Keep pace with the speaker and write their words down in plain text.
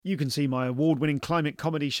You can see my award-winning climate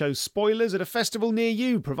comedy show Spoilers at a festival near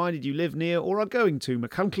you, provided you live near or are going to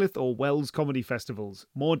Machynlleth or Wells comedy festivals.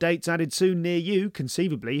 More dates added soon near you,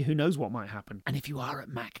 conceivably, who knows what might happen. And if you are at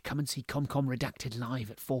Mac, come and see ComCom Redacted live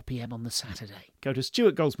at 4 p.m. on the Saturday. Go to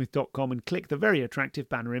stuartgoldsmith.com and click the very attractive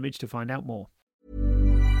banner image to find out more.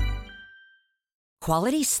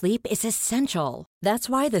 Quality sleep is essential. That's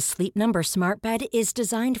why the Sleep Number Smart Bed is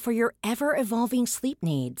designed for your ever-evolving sleep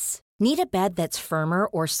needs. Need a bed that's firmer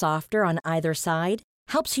or softer on either side?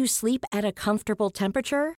 Helps you sleep at a comfortable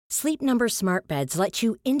temperature? Sleep Number Smart Beds let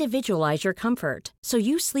you individualize your comfort, so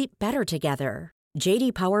you sleep better together.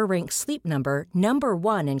 J.D. Power ranks Sleep Number number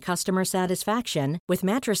 1 in customer satisfaction with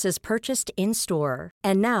mattresses purchased in-store.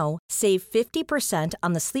 And now, save 50%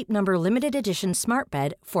 on the Sleep Number Limited Edition Smart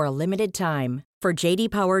Bed for a limited time. For J.D.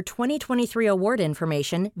 Power 2023 award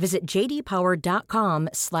information, visit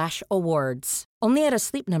jdpower.com/awards. Only at a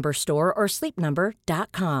Sleep Number store or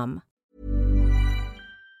sleepnumber.com.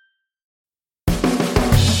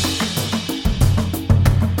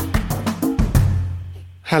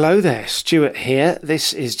 Hello there, Stuart here.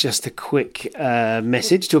 This is just a quick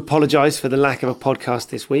message to apologise for the lack of a podcast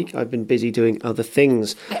this week. I've been busy doing other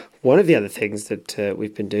things. One of the other things that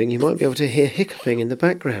we've been doing, you might be able to hear hiccuping in the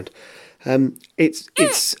background. It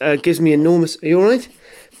gives me enormous... Are you all right?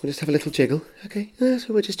 We'll just have a little jiggle. Okay,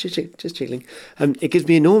 so we're just jiggling. It gives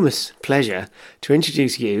me enormous pleasure to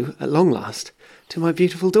introduce you, at long last, to my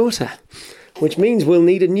beautiful daughter. Which means we'll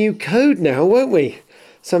need a new code now, won't we?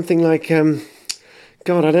 Something like...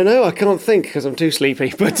 God, I don't know. I can't think because I'm too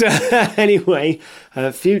sleepy. But anyway,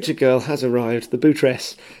 future girl has arrived. The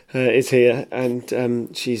bootress is here, and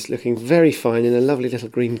she's looking very fine in a lovely little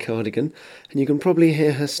green cardigan. And you can probably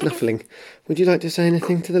hear her snuffling. Would you like to say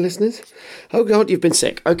anything to the listeners? Oh God, you've been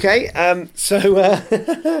sick. Okay, not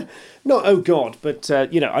oh God, but I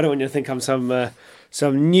don't want you to think I'm some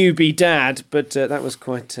newbie dad. But that was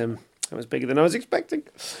quite. That was bigger than I was expecting.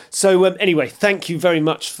 So anyway, thank you very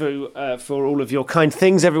much for all of your kind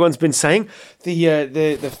things everyone's been saying.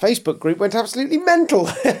 The Facebook group went absolutely mental.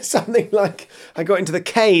 Something like, I got into the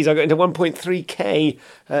Ks, I got into 1.3k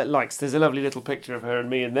likes. There's a lovely little picture of her and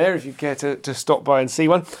me in there if you care to stop by and see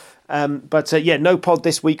one. But no pod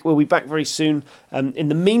this week. We'll be back very soon. In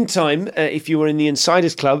the meantime, if you are in the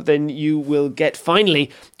Insiders Club, then you will get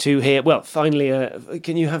finally to hear... Well, finally,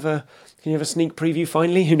 can you have a sneak preview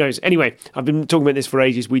finally? Who knows? Anyway, I've been talking about this for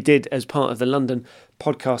ages. We did, as part of the London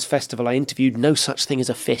Podcast Festival, I interviewed No Such Thing as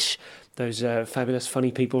a Fish, those fabulous,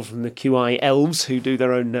 funny people from the QI Elves who do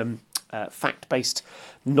their own fact-based,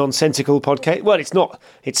 nonsensical podcast. Well,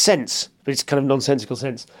 it's sense, but it's kind of nonsensical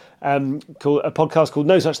sense. A podcast called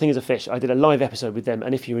No Such Thing as a Fish. I did a live episode with them,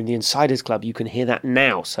 and if you're in the Insiders Club, you can hear that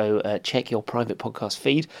now. So check your private podcast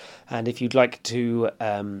feed, and if you'd like to...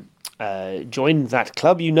 join that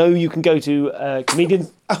club, you can go to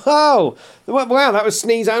comedians. Oh, wow, that was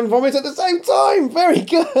sneeze and vomit at the same time. Very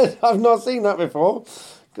good. I've not seen that before.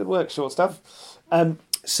 Good work, short stuff.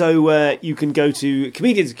 So you can go to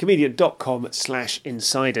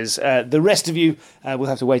comedian.com/insiders. The rest of you will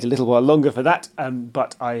have to wait a little while longer for that,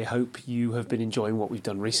 but I hope you have been enjoying what we've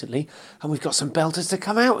done recently. And we've got some belters to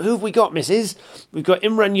come out. Who have we got, missus? We've got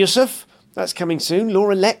Imran Yusuf. That's coming soon.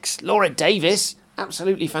 Laura Lex. Laura Davis.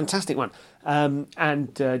 Absolutely fantastic one.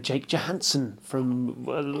 And Jake Johansson from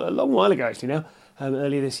a long while ago, actually now,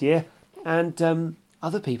 earlier this year. And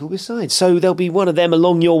other people besides. So there'll be one of them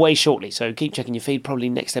along your way shortly. So keep checking your feed. Probably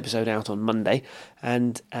next episode out on Monday.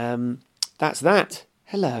 And that's that.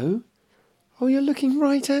 Hello. Oh, you're looking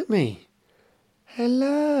right at me.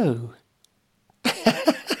 Hello.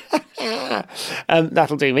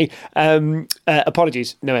 That'll do me.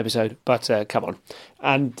 Apologies, no episode, but come on.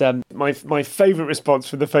 And my favourite response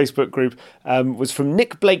from the Facebook group was from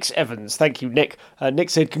Nick Blakes Evans. Thank you, Nick. Nick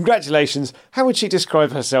said, "Congratulations. How would she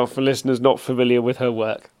describe herself for listeners not familiar with her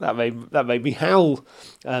work?" That made me howl.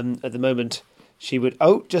 At the moment, she would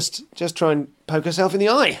just try and poke herself in the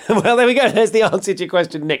eye. Well, there we go. There's the answer to your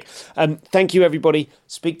question, Nick. Thank you, everybody.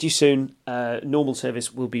 Speak to you soon. Normal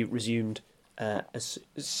service will be resumed as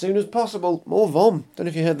soon as possible. More vom. Don't know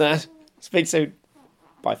if you heard that. Speak soon.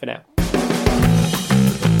 Bye for now.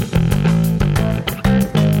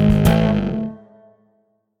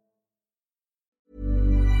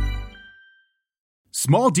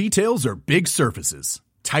 Small details are big surfaces.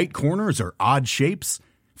 Tight corners are odd shapes.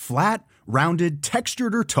 Flat, rounded,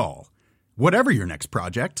 textured, or tall. Whatever your next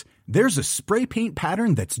project, there's a spray paint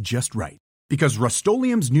pattern that's just right. Because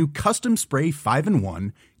Rust-Oleum's new Custom Spray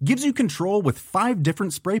 5-in-1 gives you control with 5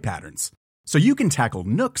 different spray patterns. So you can tackle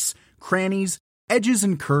nooks, crannies, edges,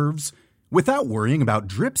 and curves without worrying about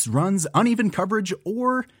drips, runs, uneven coverage,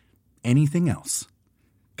 or anything else.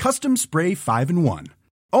 Custom Spray 5-in-1.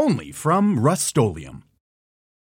 Only from Rust-Oleum.